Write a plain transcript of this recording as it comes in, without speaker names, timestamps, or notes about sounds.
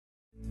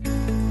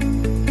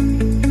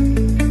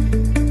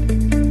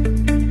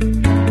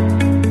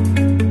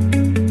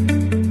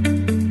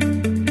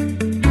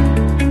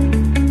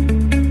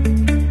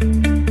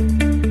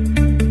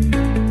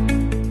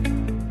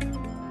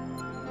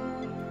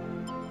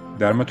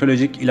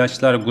Dermatolojik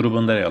ilaçlar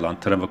grubunda yer alan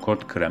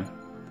Travocort Krem,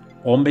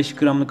 15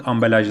 gramlık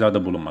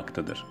ambalajlarda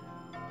bulunmaktadır.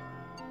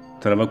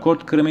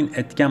 Travocort Krem'in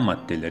etken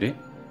maddeleri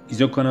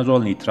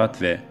izokonazol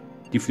nitrat ve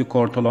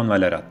Diflukortolon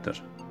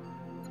Valerattır.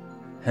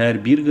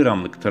 Her 1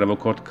 gramlık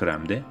Travocort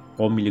Krem'de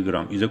 10 mg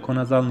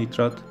izokonazol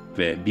nitrat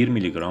ve 1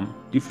 mg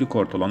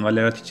Diflukortolon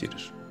Valerat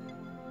içerir.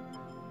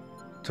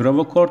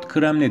 Travocort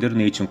Krem nedir,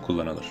 ne için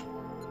kullanılır?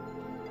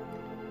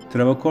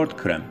 Travocort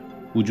Krem,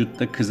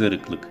 vücutta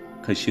kızarıklık,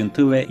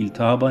 kaşıntı ve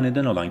iltihaba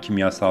neden olan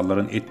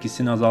kimyasalların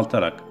etkisini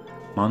azaltarak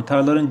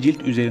mantarların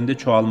cilt üzerinde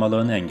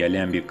çoğalmalarını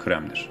engelleyen bir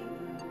kremdir.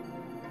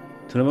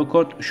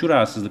 Travocort şu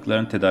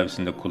rahatsızlıkların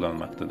tedavisinde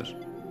kullanılmaktadır: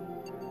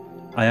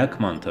 ayak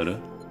mantarı,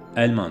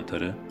 el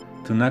mantarı,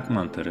 tırnak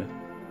mantarı,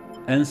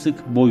 en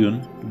sık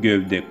boyun,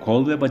 gövde,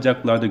 kol ve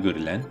bacaklarda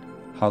görülen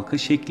halka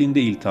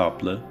şeklinde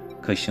iltihaplı,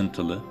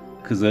 kaşıntılı,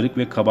 kızarık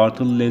ve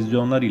kabartılı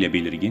lezyonlar ile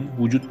belirgin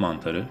vücut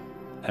mantarı,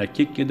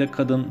 erkek ya da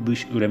kadın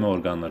dış üreme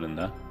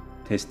organlarında,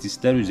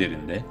 testisler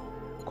üzerinde,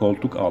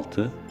 koltuk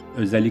altı,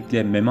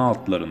 özellikle meme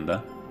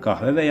altlarında,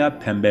 kahve veya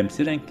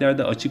pembemsi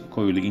renklerde açık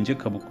koyulu ince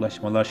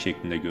kabuklaşmalar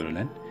şeklinde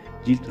görülen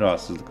cilt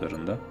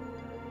rahatsızlıklarında,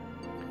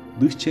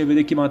 dış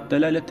çevredeki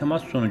maddelerle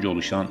temas sonucu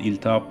oluşan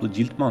iltihaplı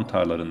cilt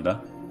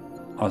mantarlarında,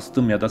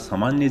 astım ya da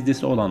saman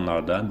nezlesi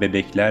olanlarda,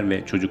 bebekler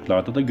ve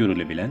çocuklarda da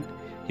görülebilen,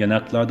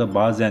 yanaklarda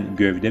bazen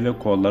gövde ve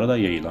kollara da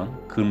yayılan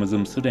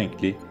kırmızımsı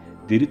renkli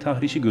deri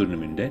tahrişi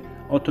görünümünde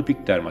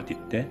atopik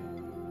dermatitte,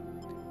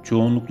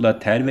 çoğunlukla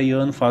ter ve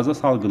yağın fazla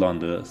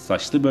salgılandığı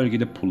saçlı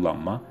bölgede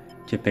pullanma,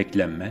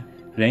 kepeklenme,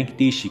 renk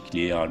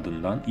değişikliği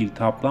ardından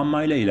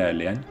iltihaplanmayla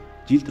ilerleyen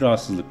cilt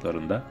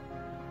rahatsızlıklarında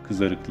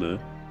kızarıklığı,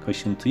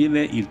 kaşıntıyı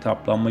ve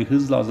iltihaplanmayı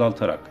hızla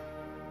azaltarak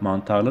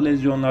mantarlı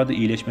lezyonlarda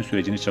iyileşme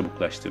sürecini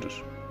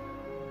çabuklaştırır.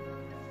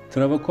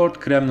 Travocort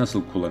krem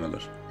nasıl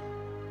kullanılır?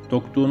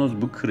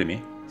 Doktorunuz bu kremi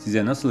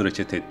size nasıl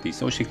reçete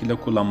ettiyse o şekilde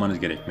kullanmanız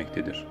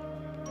gerekmektedir.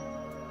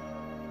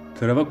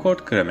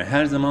 Travocort kremi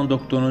her zaman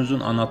doktorunuzun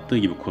anlattığı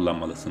gibi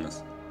kullanmalısınız.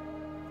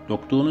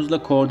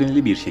 Doktorunuzla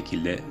koordineli bir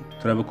şekilde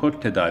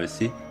Travocort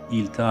tedavisi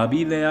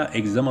iltihabi veya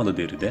egzamalı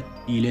deride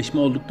iyileşme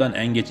olduktan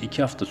en geç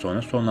 2 hafta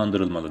sonra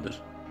sonlandırılmalıdır.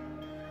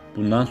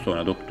 Bundan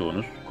sonra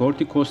doktorunuz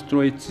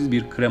kortikosteroidsiz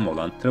bir krem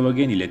olan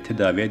Travogen ile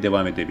tedaviye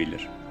devam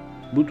edebilir.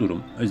 Bu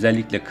durum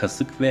özellikle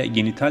kasık ve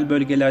genital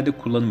bölgelerde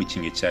kullanım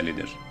için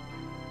geçerlidir.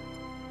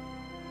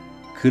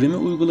 Kremi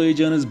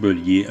uygulayacağınız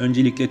bölgeyi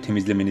öncelikle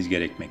temizlemeniz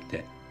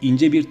gerekmekte.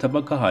 İnce bir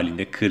tabaka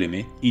halinde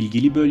kremi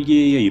ilgili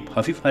bölgeye yayıp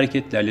hafif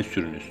hareketlerle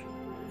sürünüz.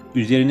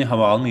 Üzerini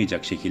hava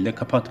almayacak şekilde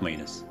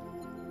kapatmayınız.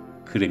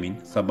 Kremin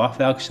sabah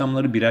ve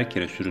akşamları birer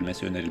kere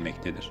sürülmesi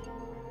önerilmektedir.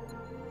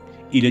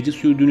 İlacı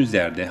sürdüğünüz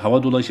yerde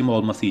hava dolaşımı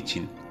olması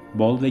için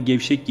bol ve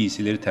gevşek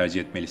giysileri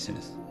tercih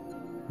etmelisiniz.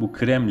 Bu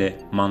kremle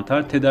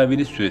mantar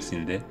tedaviniz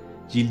süresinde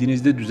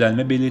cildinizde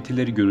düzelme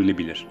belirtileri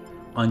görülebilir.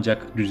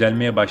 Ancak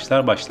düzelmeye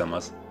başlar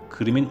başlamaz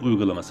kremin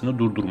uygulamasını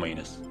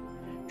durdurmayınız.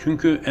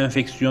 Çünkü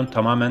enfeksiyon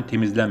tamamen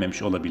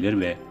temizlenmemiş olabilir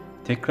ve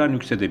tekrar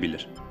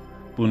nüksedebilir.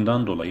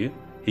 Bundan dolayı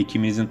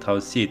hekiminizin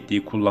tavsiye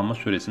ettiği kullanma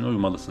süresine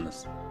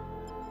uymalısınız.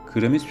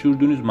 Kremi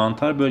sürdüğünüz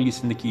mantar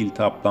bölgesindeki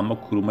iltihaplanma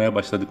kurumaya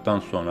başladıktan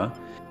sonra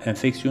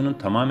enfeksiyonun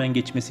tamamen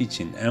geçmesi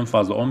için en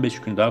fazla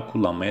 15 gün daha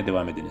kullanmaya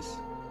devam ediniz.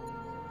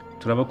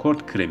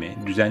 Travocort kremi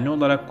düzenli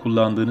olarak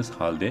kullandığınız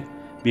halde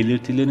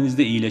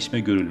belirtilerinizde iyileşme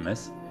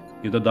görülmez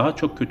ya da daha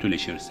çok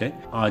kötüleşirse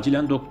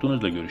acilen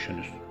doktorunuzla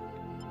görüşünüz.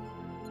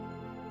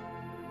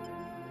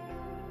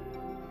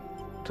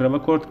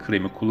 Travocort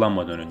kremi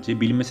kullanmadan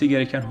önce bilmesi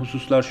gereken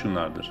hususlar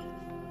şunlardır: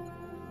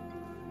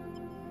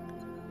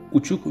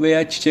 uçuk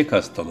veya çiçek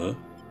hastalığı,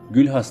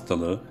 gül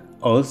hastalığı,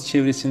 ağız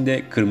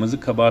çevresinde kırmızı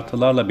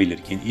kabartılarla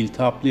belirgin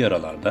iltihaplı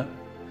yaralarda,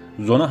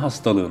 zona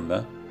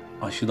hastalığında,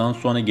 aşıdan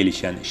sonra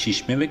gelişen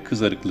şişme ve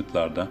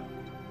kızarıklıklarda,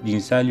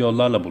 cinsel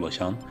yollarla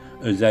bulaşan,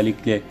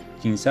 özellikle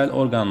cinsel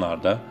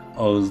organlarda,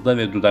 ağızda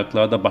ve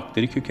dudaklarda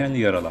bakteri kökenli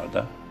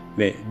yaralarda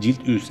ve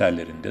cilt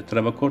ülserlerinde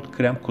Travocort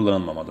krem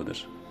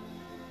kullanılmamalıdır.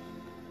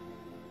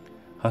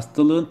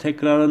 Hastalığın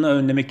tekrarını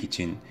önlemek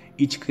için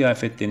iç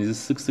kıyafetlerinizi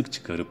sık sık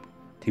çıkarıp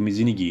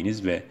temizini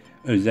giyiniz ve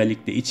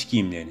özellikle iç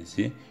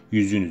giyimlerinizi,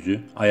 yüzünüzü,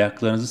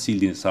 ayaklarınızı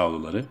sildiğiniz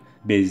havluları,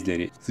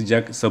 bezleri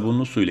sıcak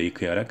sabunlu suyla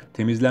yıkayarak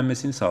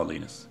temizlenmesini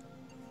sağlayınız.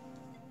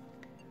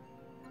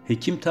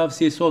 Hekim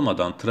tavsiyesi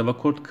olmadan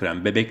Travocort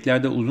krem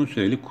bebeklerde uzun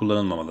süreli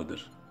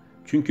kullanılmamalıdır.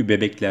 Çünkü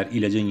bebekler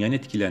ilacın yan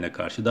etkilerine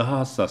karşı daha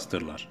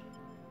hassastırlar.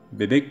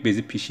 Bebek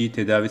bezi pişiği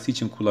tedavisi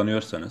için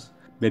kullanıyorsanız,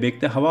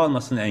 bebekte hava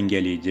almasını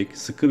engelleyecek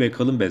sıkı ve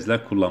kalın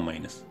bezler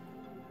kullanmayınız.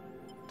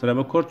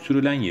 Travocort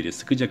sürülen yeri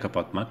sıkıca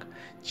kapatmak,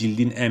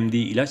 cildin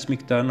emdiği ilaç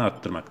miktarını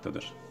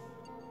arttırmaktadır.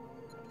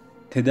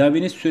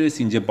 Tedaviniz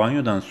süresince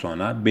banyodan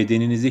sonra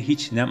bedeninize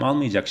hiç nem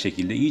almayacak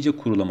şekilde iyice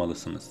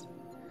kurulamalısınız.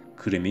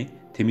 Kremi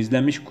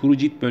temizlenmiş kuru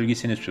cilt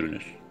bölgesine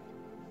sürünüz.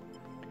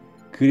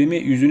 Kremi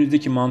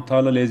yüzünüzdeki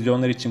mantarlı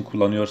lezyonlar için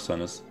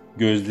kullanıyorsanız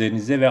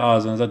gözlerinize ve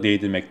ağzınıza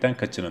değdirmekten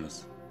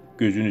kaçınınız.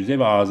 Gözünüze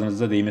ve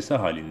ağzınıza değmesi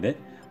halinde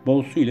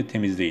bol su ile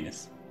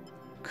temizleyiniz.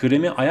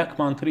 Kremi ayak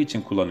mantarı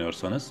için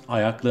kullanıyorsanız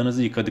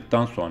ayaklarınızı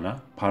yıkadıktan sonra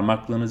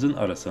parmaklarınızın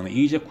arasını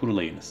iyice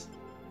kurulayınız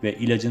ve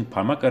ilacın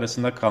parmak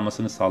arasında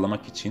kalmasını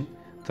sağlamak için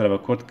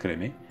Travocort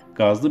kremi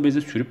gazlı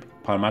beze sürüp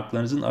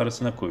parmaklarınızın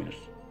arasına koyunuz.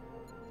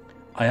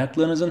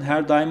 Ayaklarınızın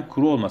her daim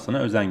kuru olmasına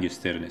özen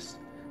gösteriniz.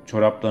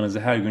 Çoraplarınızı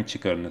her gün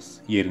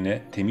çıkarınız.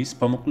 Yerine temiz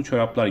pamuklu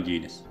çoraplar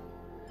giyiniz.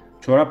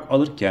 Çorap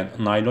alırken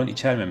naylon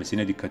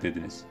içermemesine dikkat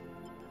ediniz.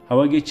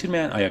 Hava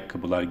geçirmeyen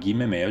ayakkabılar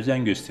giymemeye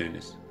özen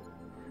gösteriniz.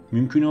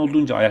 Mümkün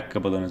olduğunca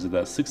ayakkabılarınızı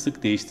da sık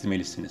sık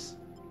değiştirmelisiniz.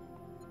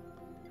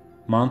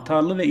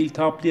 Mantarlı ve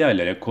iltihaplı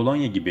yerlere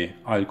kolonya gibi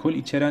alkol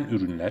içeren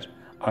ürünler,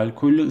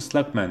 alkollü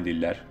ıslak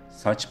mendiller,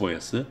 saç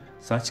boyası,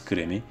 saç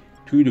kremi,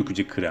 tüy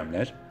dökücü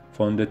kremler,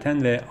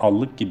 fondöten ve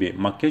allık gibi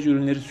makyaj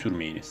ürünleri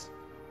sürmeyiniz.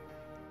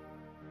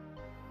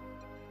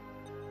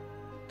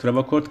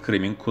 Travocort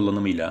kremin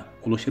kullanımıyla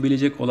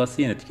oluşabilecek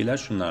olası yan etkiler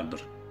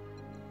şunlardır.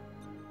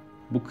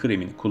 Bu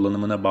kremin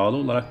kullanımına bağlı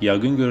olarak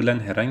yaygın görülen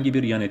herhangi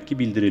bir yan etki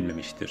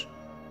bildirilmemiştir.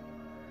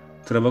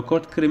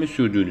 Travocort kremi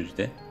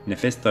sürdüğünüzde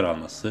nefes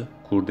daralması,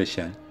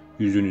 kurdeşen,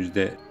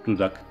 yüzünüzde,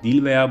 dudak,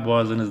 dil veya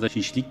boğazınızda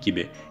şişlik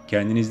gibi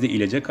kendinizde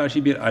ilaca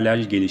karşı bir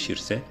alerji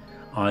gelişirse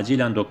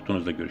acilen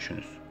doktorunuzla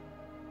görüşünüz.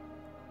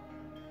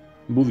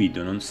 Bu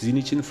videonun sizin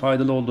için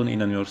faydalı olduğunu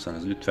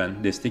inanıyorsanız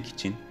lütfen destek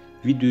için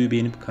videoyu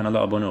beğenip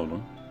kanala abone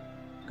olun.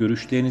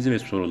 Görüşlerinizi ve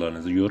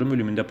sorularınızı yorum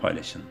bölümünde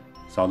paylaşın.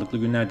 Sağlıklı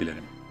günler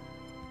dilerim.